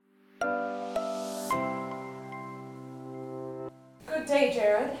Good day,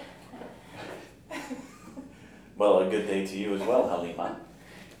 Jared. Well, a good day to you as well, Halima.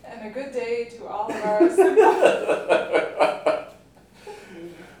 And a good day to all of our listeners.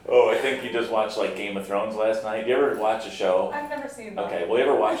 Oh, I think you just watched like Game of Thrones last night. You ever watch a show? I've never seen that. Okay, well, you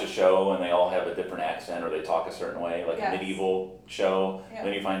ever watch a show and they all have a different accent or they talk a certain way, like Yes. a medieval show? Yeah.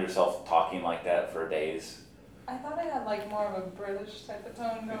 Then you find yourself talking like that for days. I thought I had like more of a British type of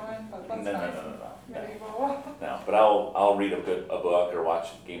tone going, but that's No. fine. Medieval. No, but I'll read a book or watch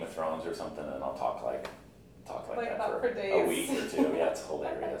Game of Thrones or something, and I'll talk like Like that for a days. week or two. Yeah, it's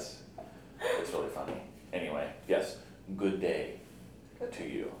hilarious. It's really funny. Anyway, yes, good day to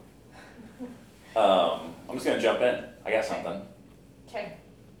you. I'm just gonna jump in. I got something. Okay,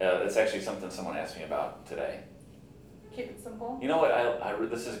 It's actually something someone asked me about today. keep it simple. You know what?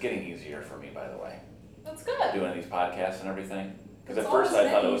 This is getting easier for me, by the way, That's good. doing these podcasts and everything. Because It's at first all the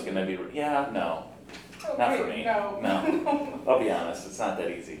I thought it same. was gonna be, no, Okay, not for me. No. I'll be honest, it's not that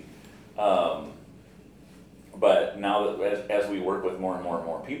easy. But now that as we work with more and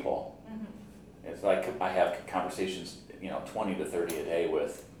more people, Mhm. it's like I have conversations, 20 to 30 a day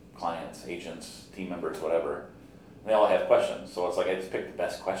with clients, agents, team members, whatever. They all have questions, so it's like I just pick the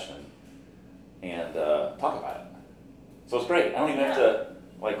best question and talk about it. So it's great. I don't even have to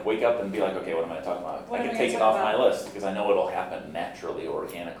like wake up and be like, okay, what am I talking about? What I am can I take it gonna off talk my about? list because I know it'll happen naturally,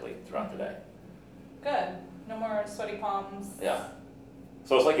 organically throughout the day. Good. No more sweaty palms. Yeah.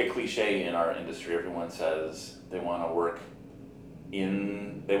 So it's like a cliche in our industry. Everyone says they want to work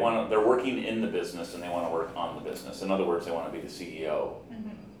they're working in the business and they want to work on the business. In other words, they want to be the CEO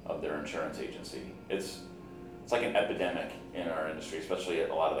of their insurance agency. It's like an epidemic in our industry, especially at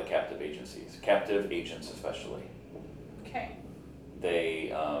a lot of the captive agencies, captive agents especially. Okay. They're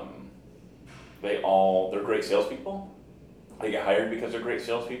great salespeople. They get hired because they're great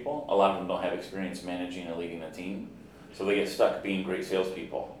salespeople. A lot of them don't have experience managing and leading a team, so they get stuck being great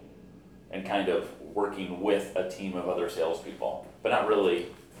salespeople and kind of working with a team of other salespeople, but not really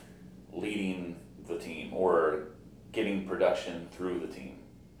leading the team or getting production through the team.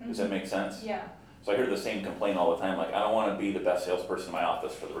 Does that make sense? Yeah. So I hear the same complaint all the time, like, I don't want to be the best salesperson in my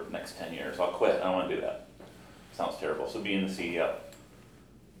office for the next 10 years. I'll quit. I don't want to do that. Sounds terrible. So being the CEO.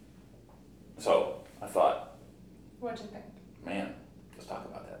 So I thought, What'd you think? man, let's talk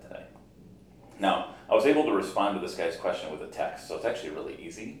about that today. Now, I was able to respond to this guy's question with a text, so it's actually really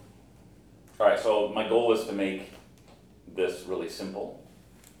easy. All right, so my goal is to make this really simple.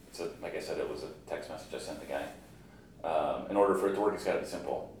 Like I said, it was a text message I sent the guy. In order for it to work, it's got to be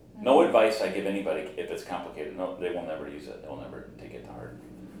simple. No advice I give anybody if it's complicated. No, they will never use it. They will never take it to heart.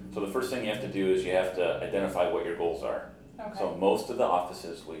 So the first thing you have to do is you have to identify what your goals are. Okay. So most of the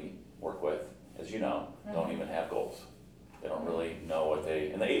offices we work with, as you know, don't even have goals. They don't really know what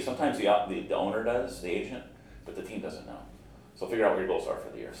sometimes the owner does, the agent, but the team doesn't know. So figure out what your goals are for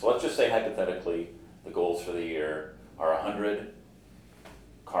the year. So let's just say hypothetically, the goals for the year are 100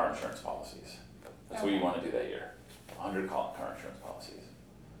 car insurance policies. That's what you want to do that year, 100 car insurance policies.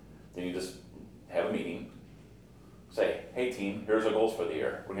 Then you just have a meeting, say, hey team, here's our goals for the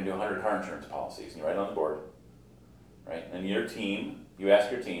year. We're going to do 100 car insurance policies, and you write it on the board, right? And your team, you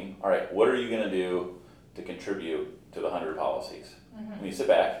ask your team, all right, what are you going to do to contribute to the 100 policies? And you sit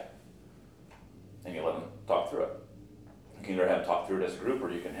back and you let them talk through it. You can either have them talk through it as a group, or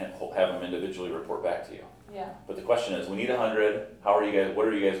you can have them individually report back to you. Yeah. But the question is, we need 100. What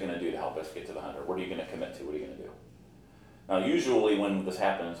are you guys going to do to help us get to the 100? What are you going to commit to? What are you going to do? Now, usually when this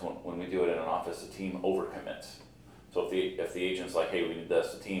happens, when we do it in an office, the team overcommits. So if the agent's like, hey, we need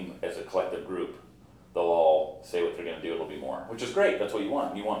this, the team as a collective group, they'll all say what they're going to do. It'll be more, which is great. That's what you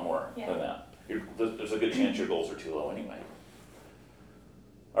want. You want more than that. There's a good chance your goals are too low anyway.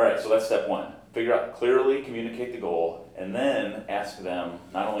 All right, so that's step one. Figure out, clearly communicate the goal, and then ask them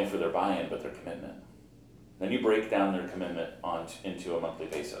not only for their buy-in, but their commitment. Then you break down their commitment into a monthly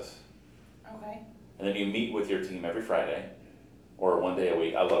basis. Okay. And then you meet with your team every Friday, or one day a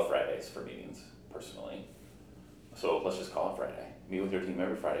week. I love Fridays for meetings, personally. So let's just call it Friday. Meet with your team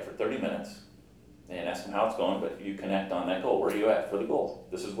every Friday for 30 minutes, and ask them how it's going, but you connect on that goal. Where are you at for the goal?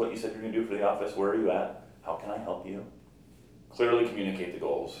 This is what you said you're going to do for the office. Where are you at? How can I help you? Clearly communicate the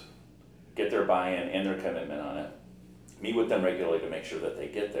goals. Get their buy-in and their commitment on it. Meet with them regularly to make sure that they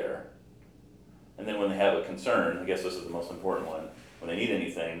get there. And then when they have a concern, I guess this is the most important one, when they need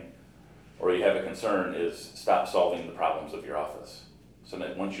anything, or you have a concern, is stop solving the problems of your office. So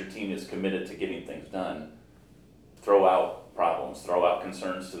that once your team is committed to getting things done, throw out problems, throw out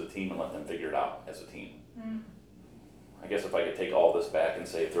concerns to the team and let them figure it out as a team. I guess if I could take all this back and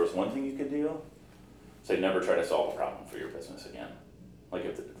say, if there was one thing you could do, say never try to solve a problem for your business again. Like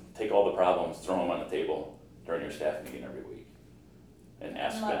take all the problems, throw them on the table during your staff meeting every week. and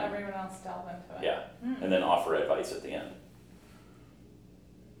ask And let them. everyone else delve into it. Yeah, Mm. and then offer advice at the end.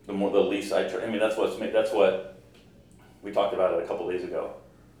 The least I try, I mean, that's what, we talked about it a couple days ago.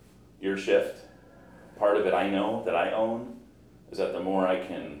 Your shift, part of it I know that I own, is that the more I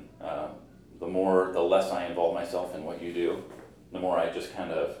can, the less I involve myself in what you do, the more I just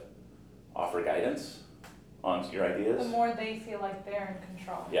kind of offer guidance on your ideas. The more they feel like they're in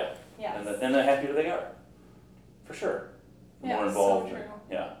control. Yeah, Yes. and the happier they are, for sure. The more Yeah, involved. so true.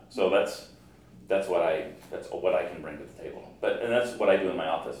 Yeah, so that's what I can bring to the table. And that's what I do in my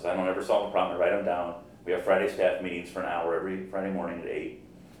office, is I don't ever solve a problem, I write them down. We have Friday staff meetings for an hour every Friday morning at 8.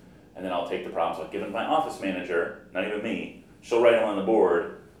 And then I'll take the problems, I'll give them to my office manager, not even me. She'll write them on the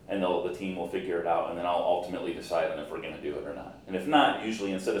board, and the team will figure it out, and then I'll ultimately decide on if we're gonna do it or not. And if not,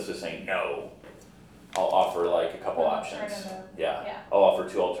 usually instead of just saying no, I'll offer like a couple An options. alternative. Yeah, Yeah. I'll offer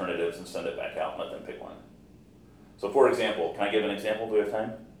 2 alternatives and send it back out and let them pick one. So for example, can I give an example? Do we have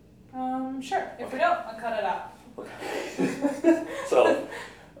time? Sure. If we Okay. don't, I'll cut it out. So,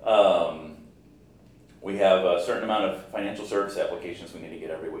 we have a certain amount of financial service applications we need to get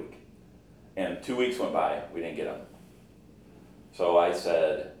every week. And 2 weeks went by, we didn't get them. So I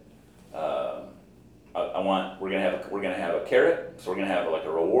said, we're gonna have a carrot, so we're gonna have like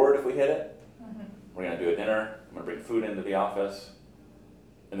a reward if we hit it. Mhm. We're gonna do a dinner, I'm gonna bring food into the office.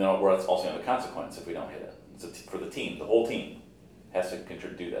 And then we're also gonna have a consequence if we don't hit it. It's for the team, the whole team has to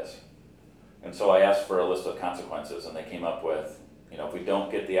do this. And so I asked for a list of consequences, and they came up with, if we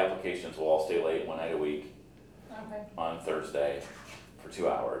don't get the applications, we'll all stay late one night a week Okay. on Thursday for 2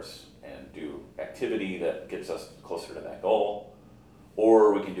 hours and do activity that gets us closer to that goal.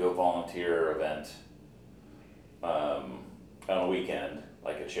 Or we can do a volunteer event on a weekend,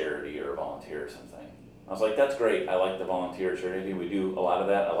 like a charity or a volunteer or something. I was like, that's great, I like the volunteer charity, we do a lot of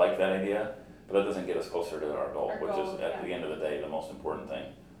that, I like that idea, but that doesn't get us closer to our goal, Our which goal, is at yeah. the end of the day, the most important thing.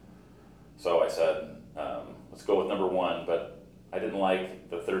 So I said, let's go with number 1, but I didn't like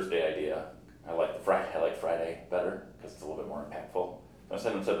the Thursday idea. I like Friday better, because it's a little bit more impactful. So I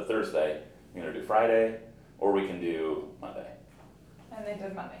said, instead of Thursday, we can either do Friday, or we can do Monday. And they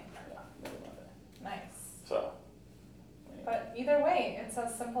did Monday. Yeah, maybe Monday. Nice. So. But either way, it's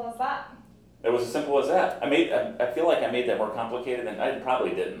as simple as that. It was as simple as that. I feel like I made that more complicated, and I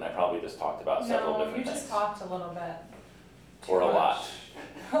probably didn't. I probably just talked about several No, different you things. just talked a little bit. Or Too a much. lot.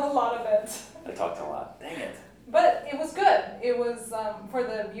 A lot of it. I talked a lot. Dang it. But it was good. It was, for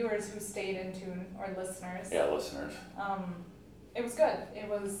the viewers who stayed in tune, or listeners. Yeah, listeners. It was good. It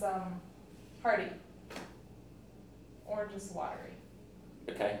was, hearty. Or just watery.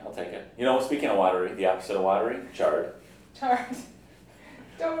 Okay, I'll take it. Speaking of watery, the opposite of watery, charred. Charred.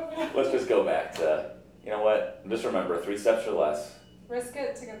 Don't Let's just go back to, just remember, 3 steps or less. risk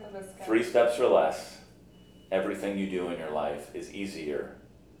it to get the biscuit. 3 steps or less. Everything you do in your life is easier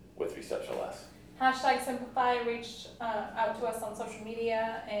with 3 steps or less. Hashtag Simplify, reach out to us on social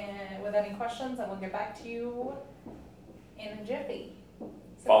media and with any questions, and we'll get back to you in a jiffy.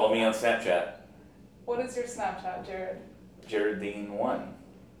 Follow me on Snapchat, What is your Snapchat, Jared? JaredDean1.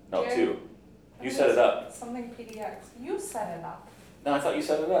 No, Jared? 2. You set it up. Something PDX. You set it up. No, I thought you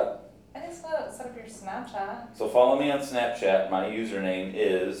set it up. I didn't set up your Snapchat. So follow me on Snapchat. My username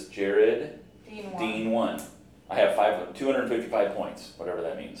is JaredDean1. Dean1. I have 255 points, whatever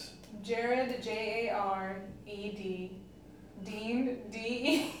that means. Jared, Jared, Dean,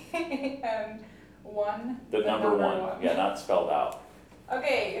 D-E-N-1. The number 1. Yeah, not spelled out.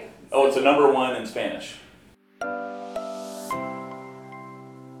 Okay. Oh, it's a number 1 in Spanish.